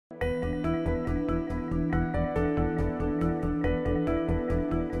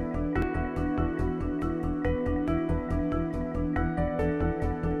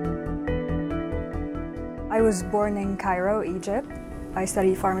I was born in Cairo, Egypt. I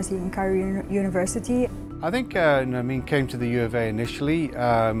studied pharmacy in Cairo University. I think Nermeen came to the U of A initially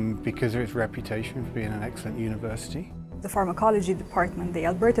because of its reputation for being an excellent university. The Pharmacology department, the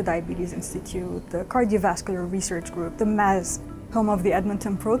Alberta Diabetes Institute, the Cardiovascular Research Group, the MAS, home of the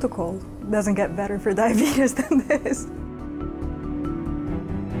Edmonton Protocol. Doesn't get better for diabetes than this.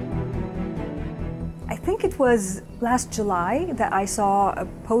 I think it was last July that I saw a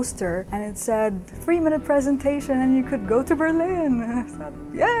poster and it said 3-minute presentation and you could go to Berlin. And I thought,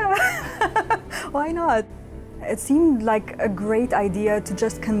 yeah, why not? It seemed like a great idea to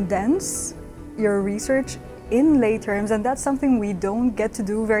just condense your research in lay terms, and that's something we don't get to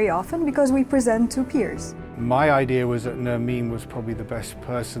do very often because we present to peers. My idea was that Nermeen was probably the best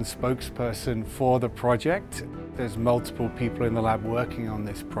spokesperson for the project. There's multiple people in the lab working on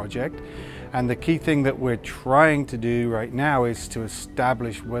this project, and the key thing that we're trying to do right now is to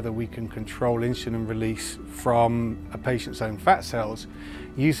establish whether we can control insulin release from a patient's own fat cells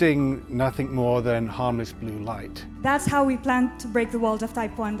using nothing more than harmless blue light. That's how we plan to break the walls of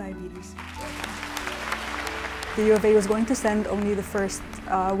type 1 diabetes. The U of A was going to send only the first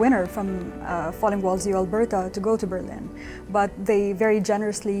winner from Falling Walls U Alberta to go to Berlin, but they very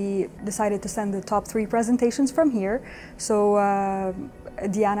generously decided to send the top 3 presentations from here. So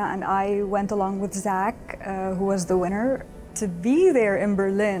Diana and I went along with Zach, who was the winner, to be there in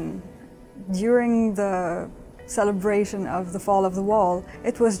Berlin during the celebration of the fall of the wall.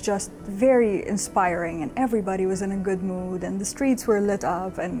 It was just very inspiring and everybody was in a good mood and the streets were lit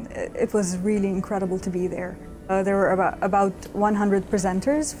up and it was really incredible to be there. There were about 100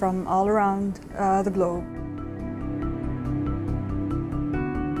 presenters from all around the globe.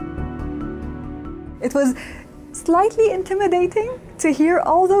 It was slightly intimidating to hear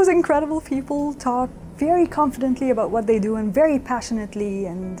all those incredible people talk very confidently about what they do and very passionately,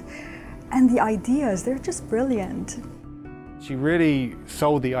 and the ideas, they're just brilliant. She really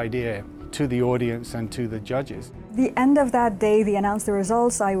sold the idea to the audience and to the judges. The end of that day, they announced the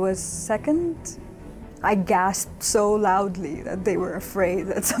results. I was second. I gasped so loudly that they were afraid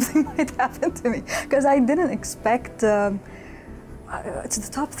that something might happen to me because I didn't expect it's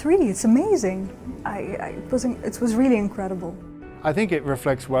the top 3. It's amazing. It was really incredible. I think it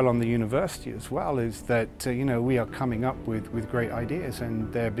reflects well on the university as well, is that you know, we are coming up with great ideas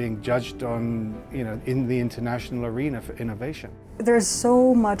and they're being judged on, you know, in the international arena for innovation. There's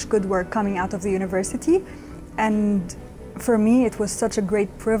so much good work coming out of the university, and for me it was such a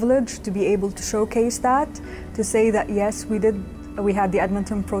great privilege to be able to showcase that, to say that yes, we had the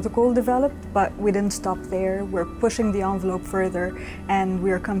Edmonton Protocol developed, but we didn't stop there. We're pushing the envelope further and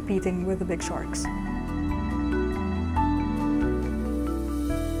we're competing with the big sharks.